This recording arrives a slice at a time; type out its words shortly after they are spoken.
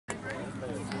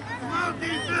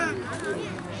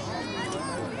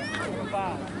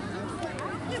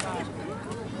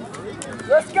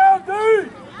Let's go, dude!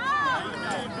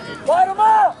 Light him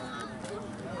up!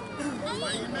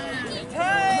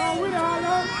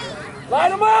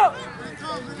 Light him up!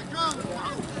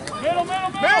 Middle!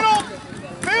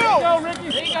 There you go, Ricky.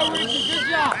 There you go, Ricky. Good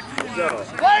job.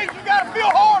 Blaze, you gotta feel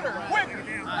harder. Quick.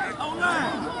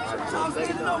 O-line. What's y'all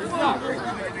standing up for?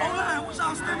 O-line, what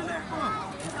y'all standing there for?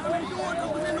 What are you doing?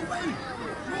 Coming in the way.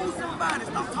 Move somebody.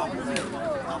 Stop talking to me.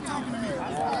 Stop talking to me.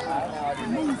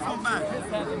 Move somebody.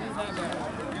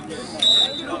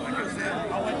 Get over here, Sam.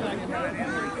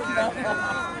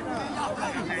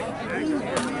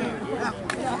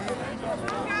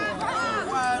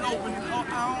 Wide open.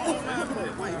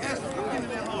 Wait, Esther, get in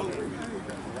that hole.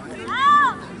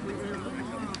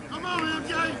 Come on,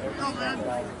 MJ. Go, man.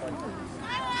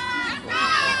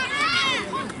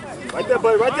 Right there,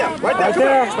 buddy. Right there. Right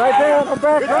there. Come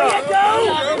back. There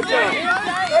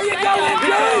you go,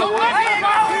 MJ.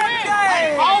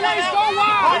 Always go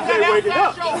wide. MJ, wake it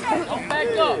up. Don't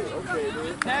back up.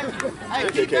 Hey,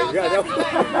 you got that.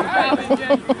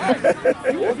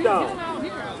 That's down.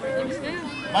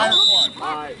 -1.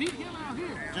 All right.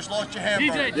 Just lost your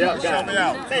hamburger. Yeah, Show me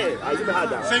out. Hey, all right, give me a hot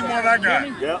dog. Same one I got.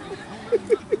 Yep.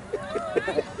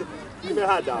 Give me a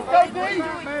hot dog.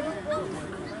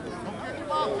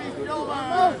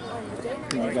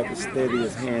 He got the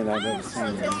steadiest hand I've ever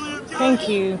seen. Thank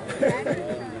you.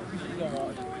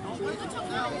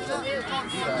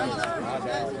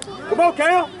 Come on,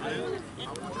 Cam.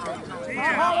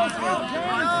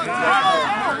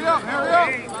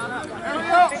 Hurry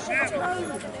up.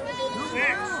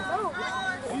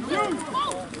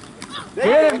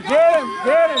 Get him.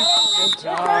 Good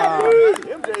job.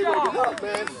 MJ waking up,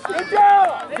 man.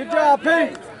 Good job,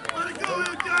 Pete.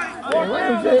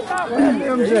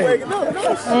 MJ waking up.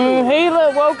 He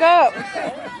woke up.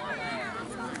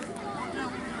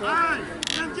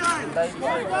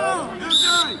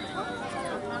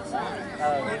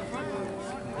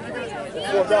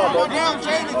 Go down,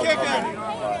 change the kick at him.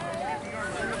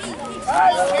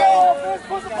 Let's go, offense.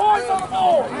 Put the points on the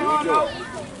board.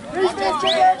 Defense,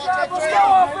 check that drive. Let's go,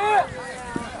 offense.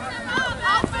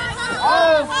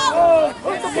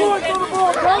 Put the points on the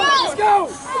board, coach. Let's go.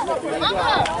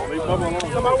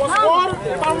 Somebody want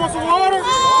some water?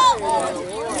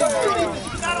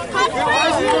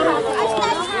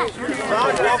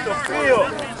 Off the field.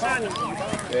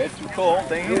 Yeah, it's too cold.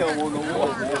 They ain't want no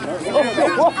water.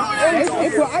 They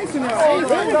put ice in there.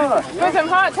 Put some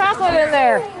hot chocolate in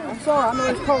there. I'm sorry, I know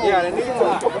it's cold. Yeah, they need to.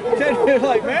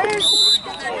 Like, man.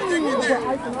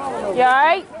 You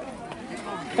alright?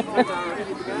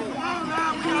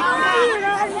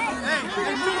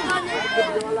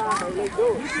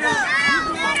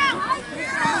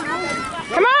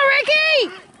 Come on, Ricky!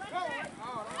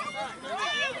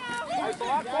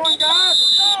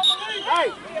 Hey,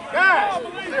 guys,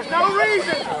 there's no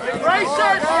reason. Gray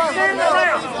shirts are standing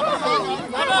around.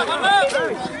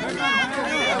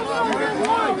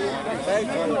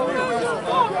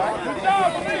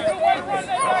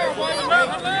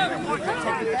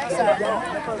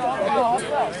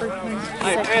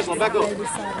 Hey, Angela, back up.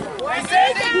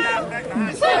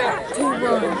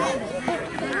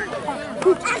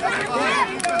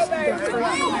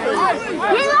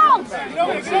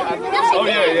 Oh,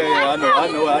 yeah. I know.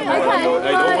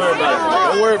 Hey, don't worry about it.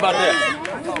 Don't worry about that.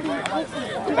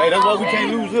 Hey, that's why we can't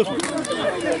lose this one.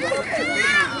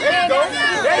 Go,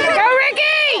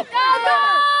 Ricky! Go!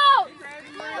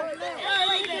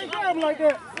 Like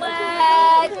that.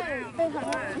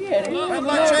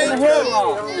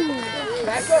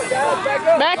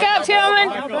 Back up, Tillman.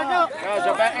 Back up. I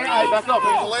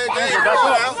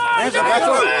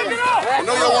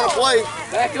know y'all want to play.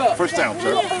 Back up. First down,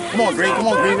 sir. Come on, Green. Go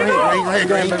ahead, Green. Go ahead,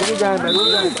 Green.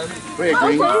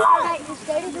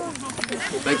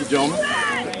 Thank you, gentlemen.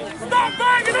 Stop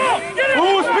backing up. Get it.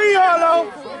 Full speed, Harlow.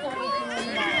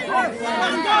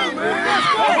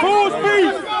 Full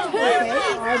speed.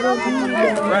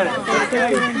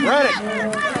 Ready.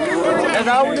 That's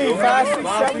all we need. 5, 6,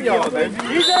 7 yards, baby.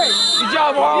 Easy. Good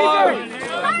job, Harlow.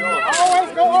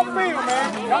 Always go upfield, man.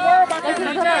 Don't worry about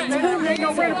that. You ain't no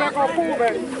running back on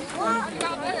fullback.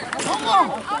 Come on.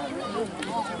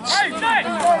 Hey, Jay.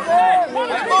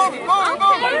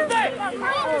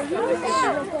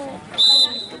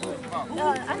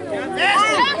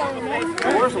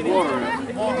 Where's the water at?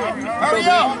 Hurry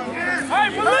up. Hey,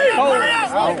 Malik, hurry up.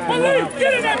 Malik,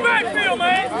 get in that backfield,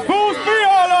 man. Full speed,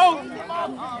 Harlow.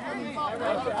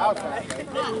 Outside. See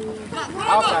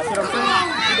what I'm saying?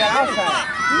 You got outside.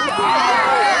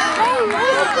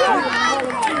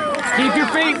 Keep your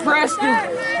feet, Preston.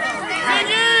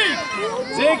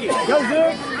 Ziggy. Go,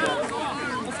 Zig.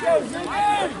 Let's go, Zig.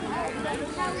 Hey,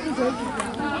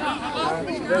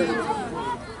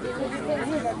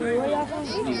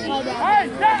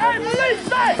 Malik,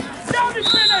 stay! Don't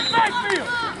defend that backfield!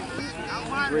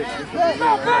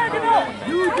 Stop backing up!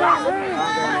 You got it!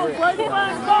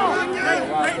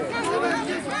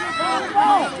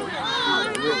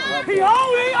 He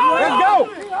on! Let's go!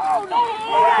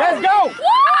 Let's go!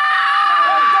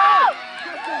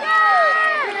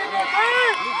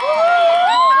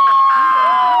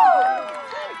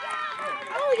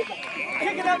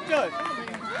 Kick it up, Judge.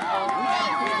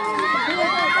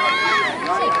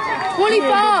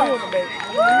 25.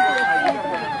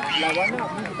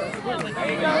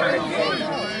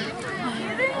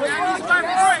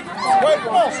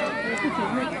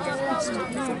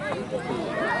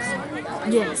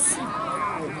 Yes. 8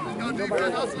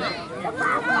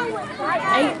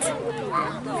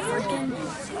 freaking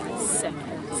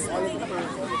seconds.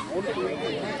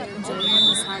 Jalen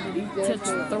decided to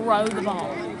throw the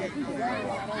ball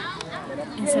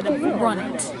instead of run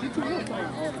it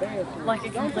like a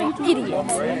complete idiot.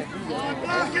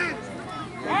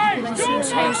 They should have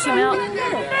changed him out.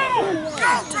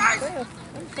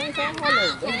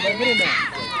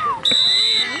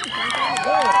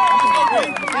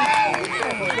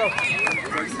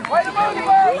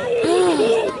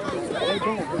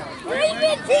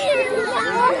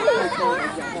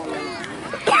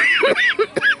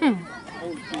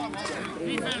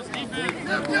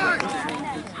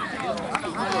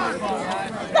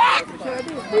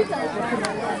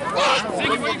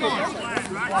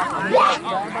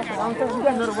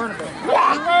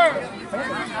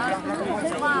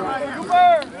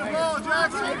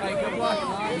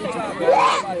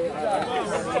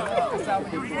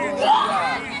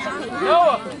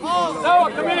 Noah,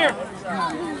 come here.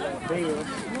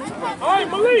 All right,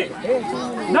 Malik.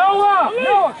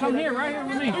 Noah, come here, right here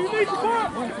with me. You need your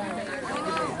cup.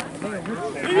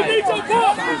 You need your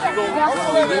cup.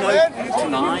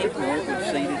 Tonight,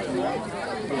 seated tonight.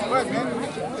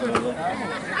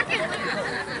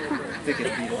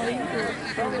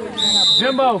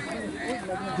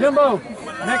 Jimbo,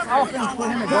 next offense put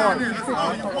him in guard.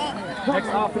 Next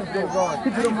offense go guard.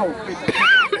 Put him home.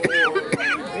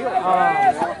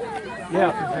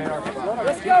 Yeah.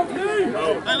 Let's go, dude.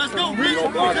 Hey, let's go. You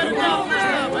don't block. You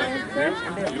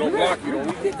don't block. You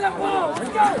don't. Get that ball. Let's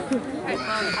go.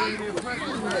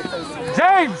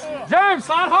 James,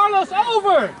 slide Harlow's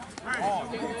over.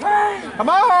 Come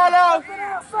on, Harlow.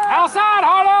 Outside,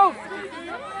 Harlow.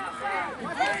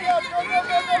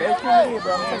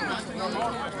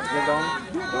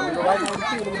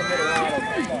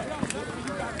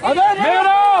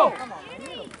 Middle.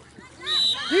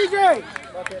 DJ.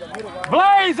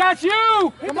 Blaze, that's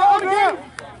you. Come on, dude.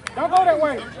 Don't go that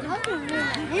way.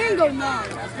 He ain't go now.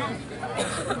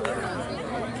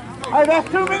 Hey, that's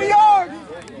too many yards.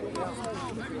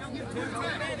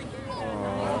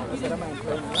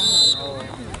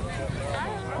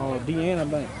 Oh, Deanna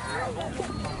Bank.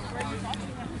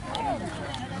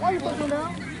 Why you putting him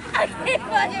down? I can't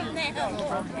put him down.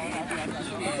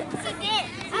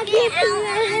 I can't put him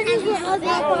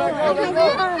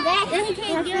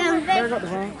down.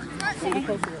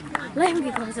 Let him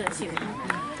get closer to the shoe.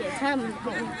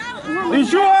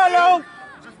 Did you, Harlow?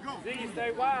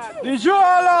 Did you,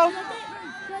 Harlow?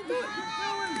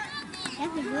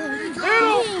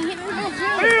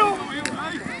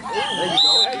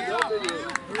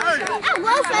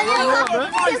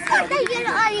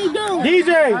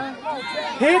 DJ,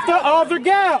 hit the other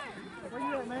gap.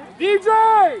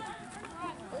 DJ!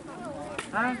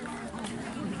 Huh?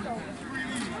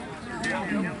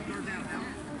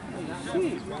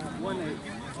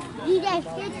 DJ,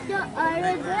 hit the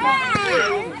other gap.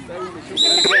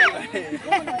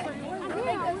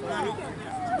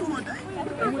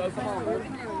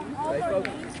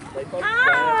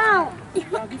 Ow!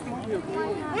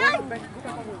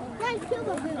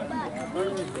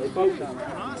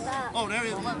 Oh, there he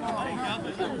is.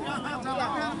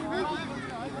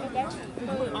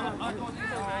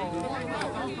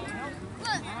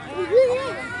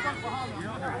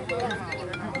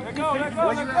 Let go.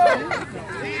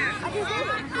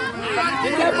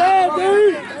 Get that ball,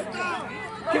 dude!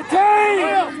 Contain! Go,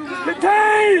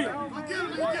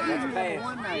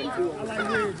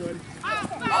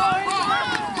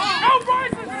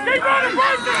 Bryson! Keep running,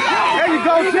 Bryson! There you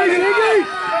go, Jiggy!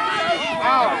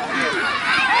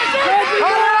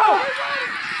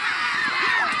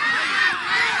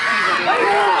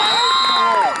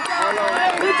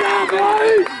 Good job,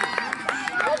 boys!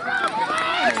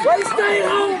 Blaze, stay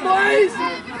home, Blaze!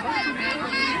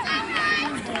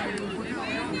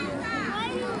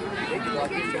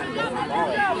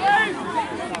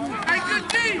 Hey, good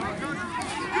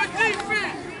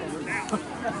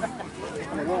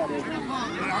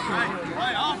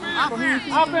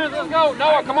Offense, let's go.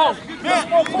 Noah, come on.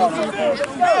 Come on,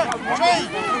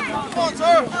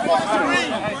 sir. Come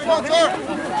on, sir.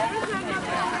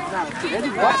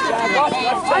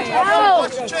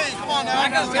 Come on now.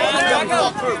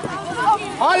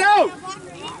 Hello!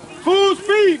 Full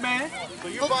speed, man. So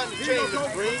you find the chain,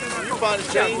 Mr. Green. You find the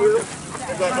chain. You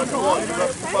got the ball. You got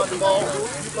the ball. You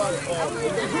find the ball.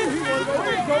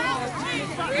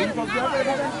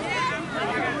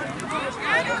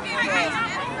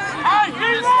 Hey,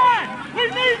 D-line! We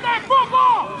need that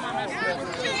football!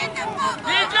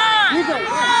 DJ!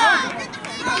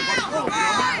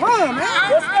 Come on, man.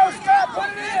 Let's go, Scott. Put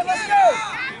it in. Let's go.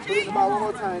 Shoot the ball one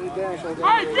more time. He's down.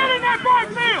 Hey, get in that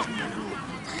backfield!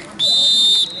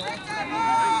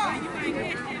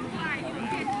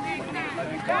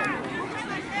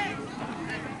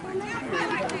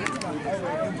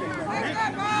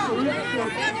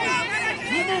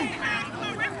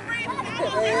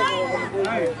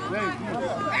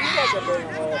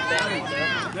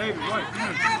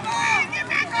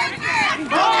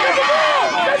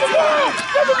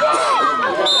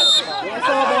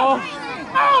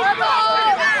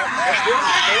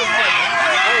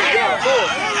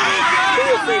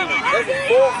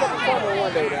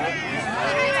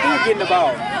 Who's getting the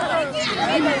ball?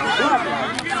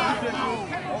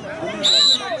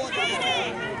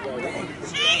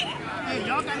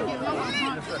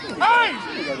 Hey!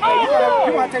 Oh!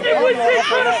 You want to take the ball?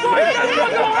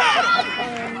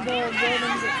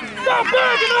 Stop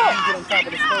backing up!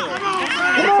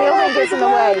 The fielding gets in the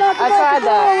way. I tried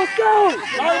that.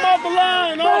 I'm off the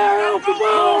line. Off the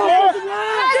ball.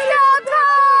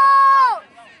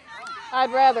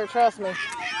 I'd rather, trust me.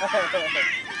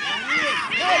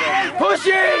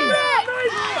 Pushing!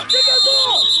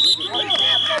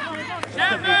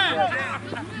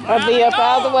 I'd be up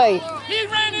out of the way. He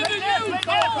ran into you.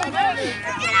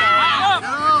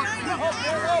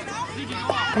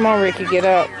 Come on, Ricky, get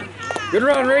up. Good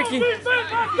run, Ricky. Good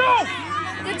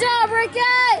job, Ricky!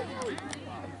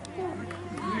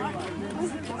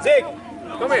 Zig,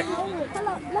 come here.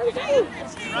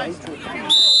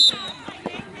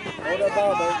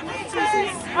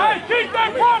 Hey, keep that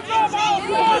front up,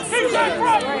 boys. Keep that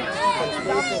front.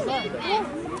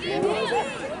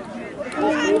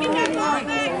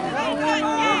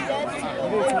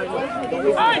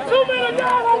 Hey, 2 minutes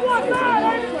down on one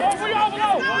side. Don't we all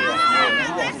know?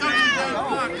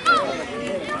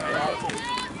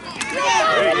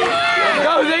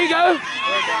 Go, there you go.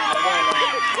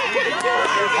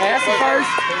 Hey, that's the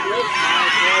first.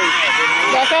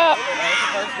 Back up.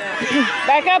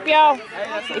 Back up, y'all.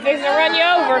 He's fixing to run you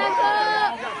over.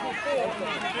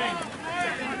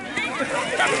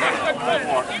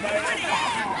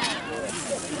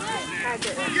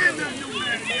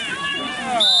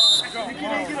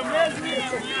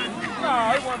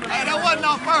 Hey, that wasn't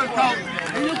our first, coach.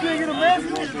 You can't get a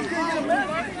message. You can't get a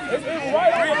message. It's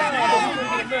right.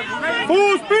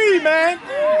 Full speed, man.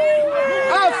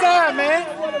 Outside, man.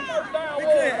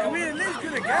 We at least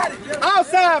could have got it.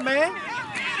 Outside, man.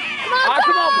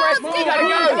 Come on, Preston. You gotta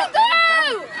go.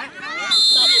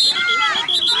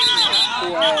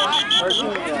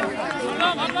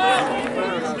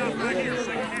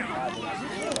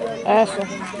 Ashley.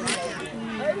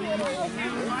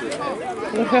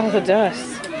 Look at all the dust.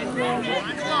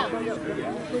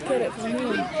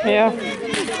 Yeah.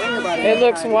 It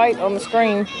looks white on the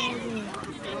screen.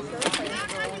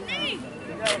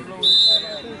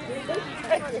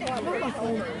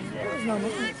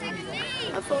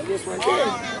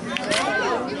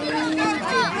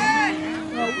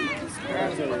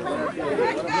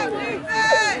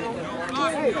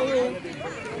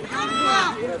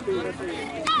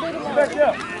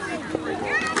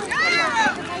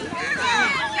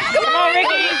 Come on,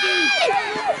 Ricky.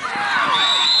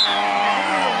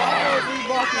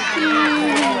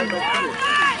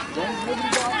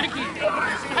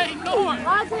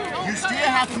 You still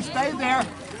have to stay there.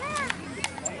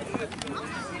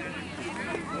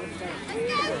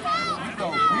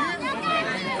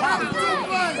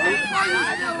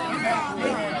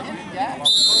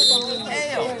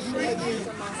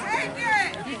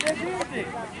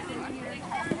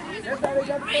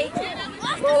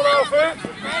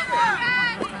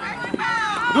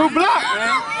 Blue block,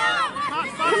 man.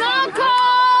 Come on,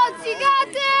 Colts! You got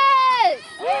this!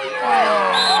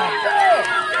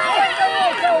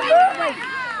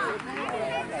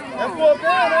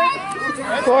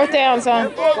 Fourth down,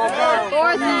 son.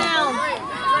 Fourth down.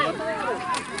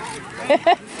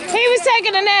 He was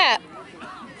taking a nap.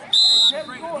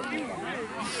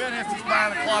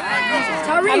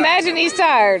 Imagine he's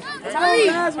tired.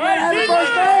 Tyreek!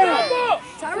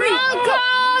 Tyreek!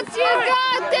 Coach, you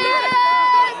got this!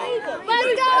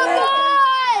 Let's go,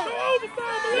 boys!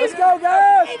 Let's go,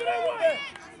 guys!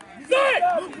 Zach!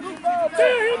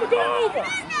 Tell him to go over!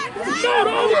 Show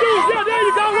the other dudes! Yeah, there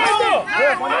you go, right there!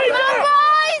 Hey, Come on, Zach!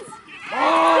 boys!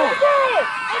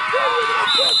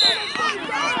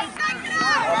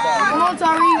 Come on,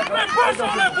 Tyreek! Press on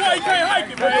that boy, he can't hike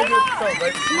it, man! Come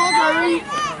on, Tyreek!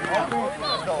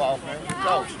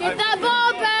 Get that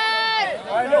ball back!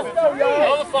 All right, let's go,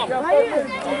 y'all.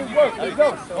 Let's go.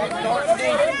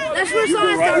 Let's switch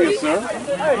sides, Tyreek!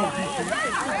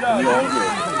 You all good.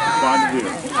 Find the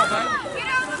hill.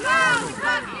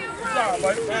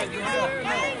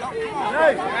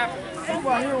 Hey, come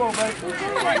on, hero, baby.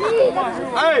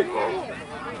 Hey,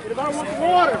 anybody want some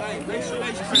water?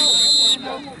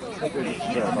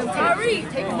 Tyreek!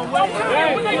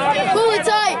 Pull it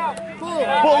tight! Pull!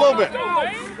 Pull a little bit.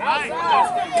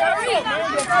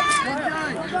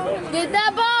 Get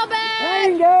that ball back!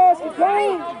 Hey, guys,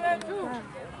 contain.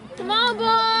 Come on,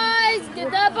 boys! Get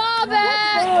that ball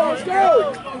back! Let's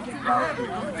go.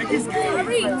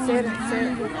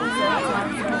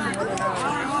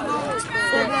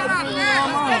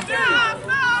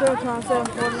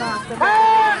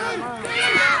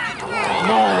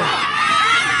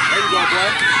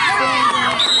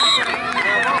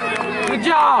 Good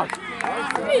job!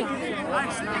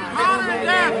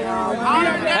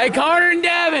 Hey, Carter and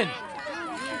Devin!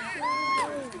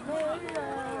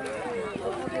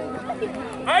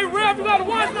 Hey, Ref, you gotta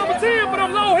watch number 10 for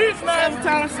them low hits, man. 7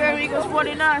 times 7 equals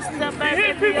 49. Step back.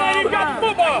 Hit people ain't even got the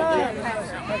football.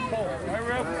 Hey,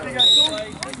 Ref, you got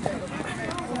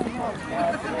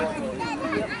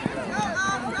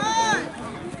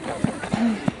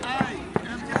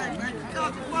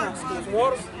Some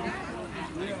water?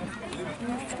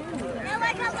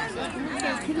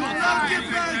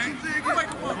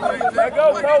 Let go,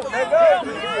 coach. Let go.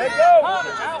 Let go.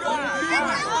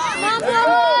 Come on,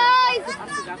 boys!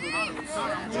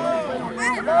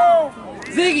 Let's go.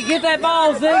 Ziggy, get that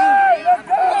ball, Ziggy. Hey, let's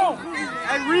go.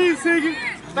 Hey, Reed, Siggy.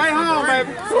 Stay home,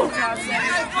 baby.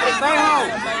 Stay home.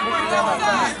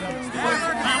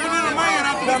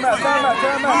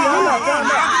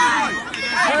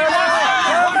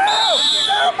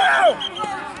 Time out.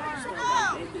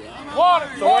 Water,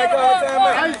 So ain't got time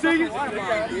out. Hey, Siggy.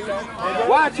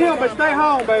 Watch him, but stay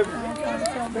home, baby.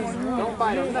 Don't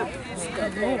bite him nothing.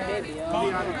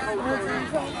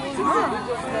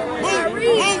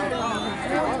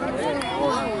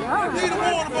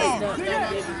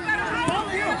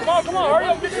 Come on, hurry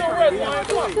up, get your rest, man.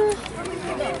 Come on.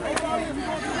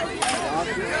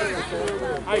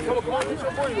 Hey, come on, get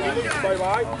your breathe, baby,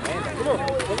 all right?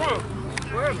 Come on.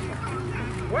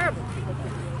 Wherever.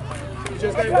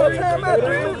 Just ain't worried. Get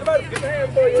the hand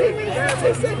for you.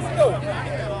 10 seconds to go.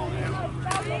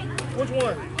 Which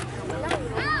one?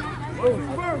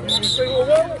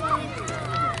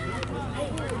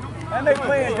 And they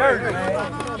playing dirt, man.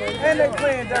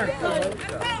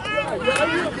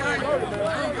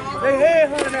 They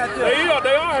headhunting out there.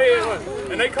 They are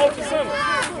headhunting. And they coach the center.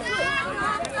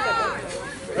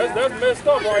 That's messed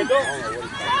up right there.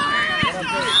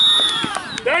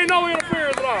 There ain't no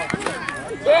interference at all.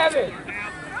 Devin,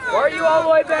 why are you all the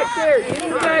way back there? Get in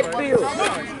the backfield.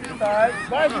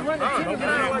 Why is he running?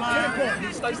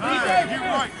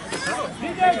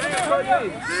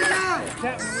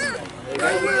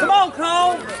 Come on,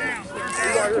 Cole.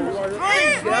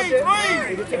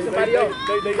 Somebody else.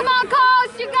 Come on,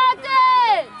 coach! You got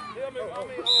this!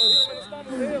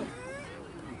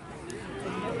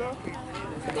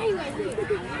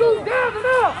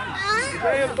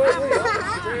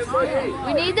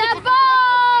 We need that ball!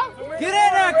 Get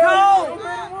in there, Cole.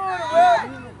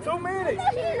 2 minutes.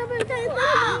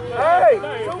 Hey,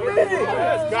 2 minutes.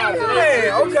 Man,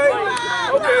 okay.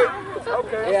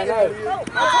 Yeah, I know.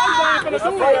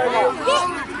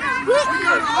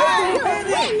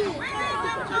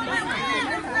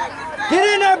 Get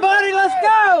in there, buddy. Let's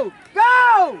go. Go.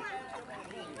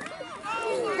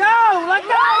 Let's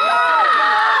go.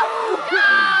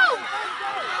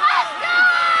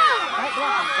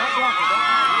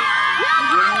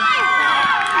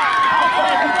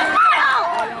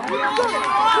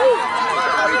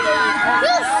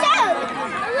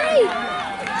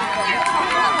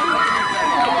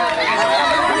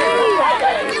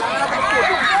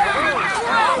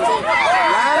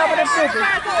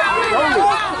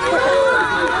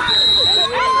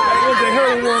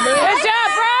 Good job,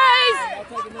 Bryce!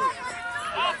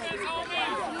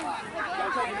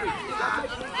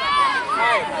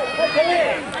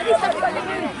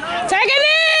 Take a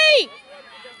knee!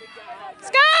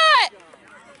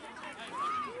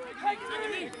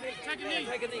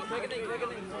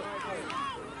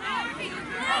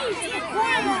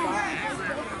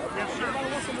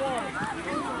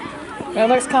 That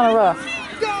looks kind of rough.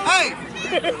 Hey,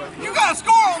 you got to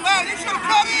score on that. You should have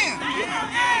cut in.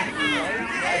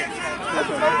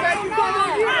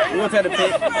 You want that to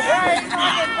pick?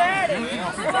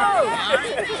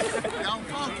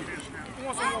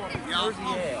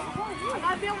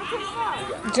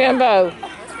 Jimbo.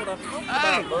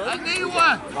 Hey, I need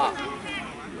one.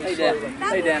 They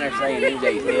down there saying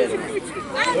MJ's dead.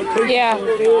 Yeah,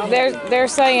 they're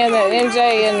saying that MJ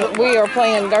and we are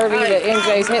playing dirty, that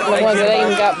MJ's hitting the ones that ain't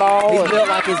even got ball. He's built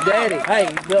like his daddy. Hey,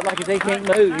 he's built like he can't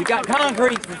move. He got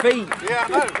concrete for feet. Yeah, I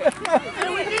know. Hey,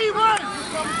 we need one.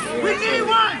 We need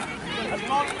one.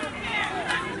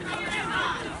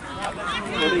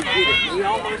 Did he get it? He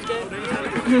almost did.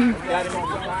 Got him on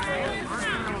the line.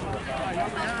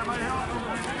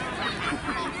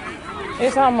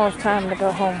 It's almost time to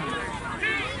go home.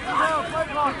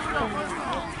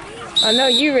 I know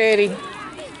you ready.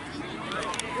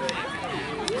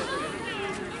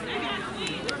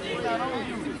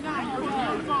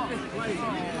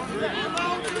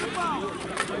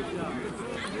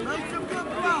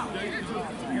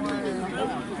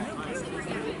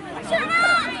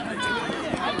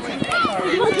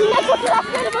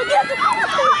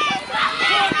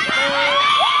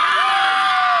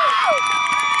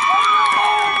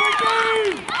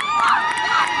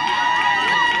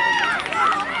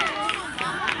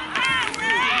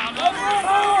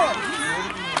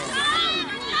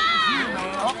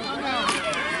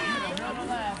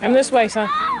 I'm this way, son.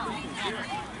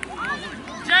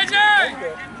 JJ!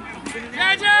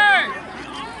 JJ!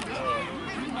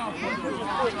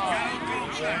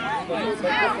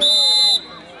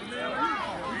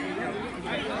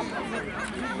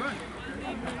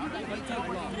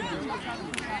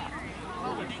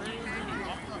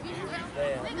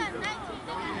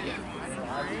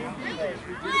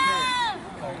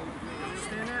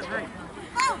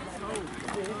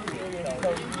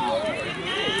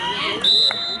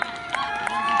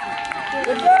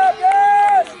 Good job,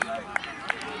 guys!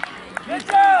 Good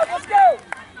job, let's go!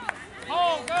 Go,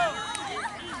 go!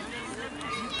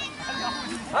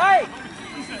 Hey!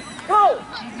 Cole!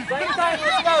 Same thing,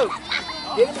 let's go!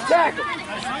 Get him the tackle!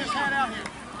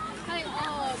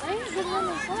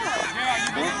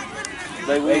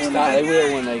 They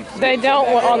will when they... They don't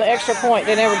on the extra point.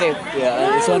 They never do.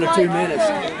 Yeah, it's under 2 minutes.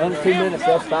 Under 2 minutes,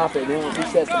 they'll stop it. Then once he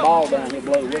sets the ball down, he'll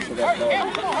blow the whistle that ball.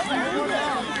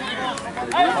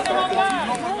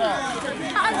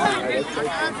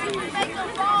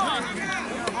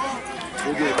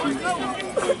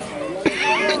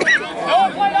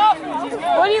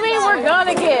 What do you mean we're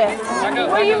gonna get?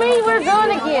 What do you mean we're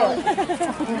gonna get?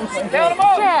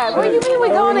 Chad, what do you mean we're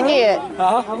gonna get?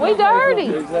 Huh? We dirty. I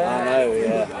know,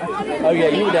 yeah. Oh, yeah,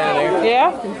 you were down there.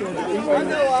 Yeah?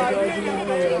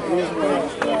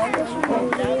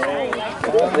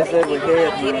 They said we're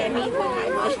dead.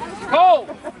 Cole!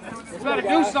 Better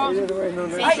do something.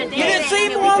 Hey, you didn't see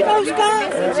him on those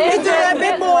guys? He threw that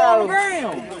big boy on the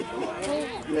ground.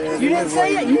 You didn't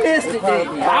see it? You missed it,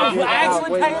 didn't you? I was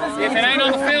actually paying attention. If it ain't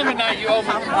on the film tonight, you owe me.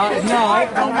 No,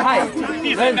 hey.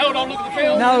 He said, no, don't look at the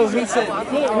film. No, he said,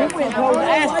 he went and told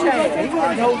Ask Chad. He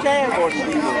went and told Chad.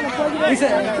 He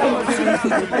said,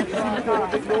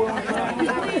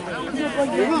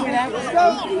 let's go.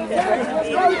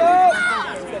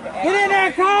 Get in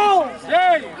there, Cole.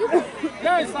 Jay!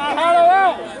 Jay, slide hollow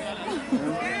out.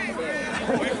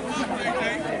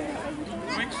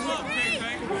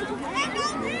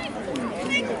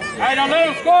 Hey, don't let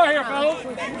him score here, fellas.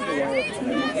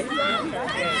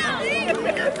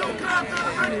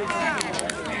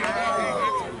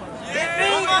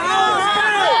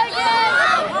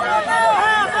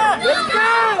 Let's go.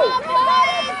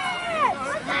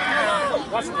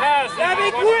 What's the pass? That'd be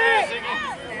quick.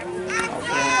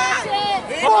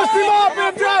 Post him up,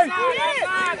 MJ!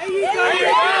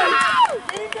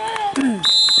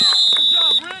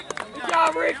 Good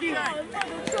job, Ricky.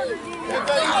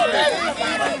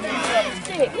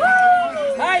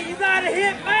 Hey, you gotta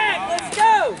hit back. Let's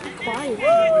go.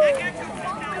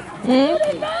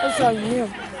 That's all you.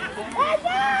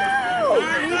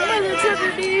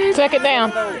 Check it down.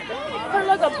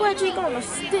 Like a butt cheek on a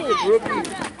stick.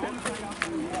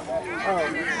 Oh,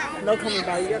 no coming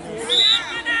by you.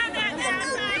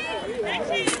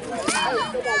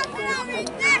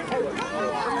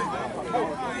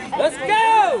 Let's go!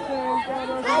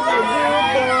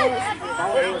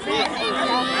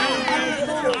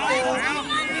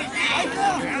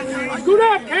 Scoot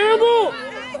up, Campbell!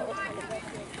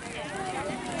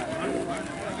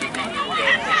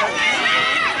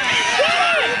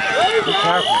 There you go!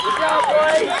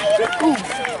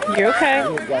 You okay?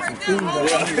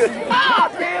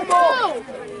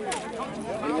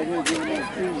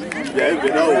 Yeah, it's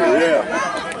been over, yeah.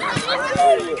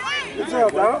 What's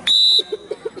up, dog?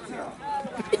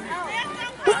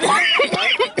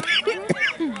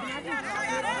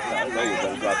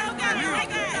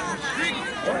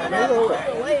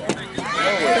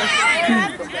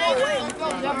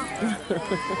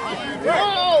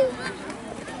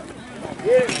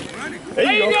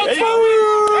 There you go, Two.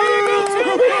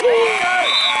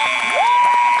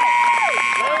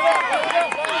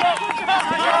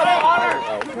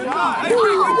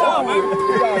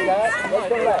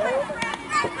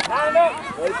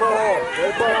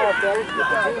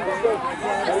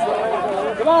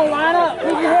 Come on, line up. Put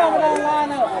your helmet on,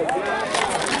 line up.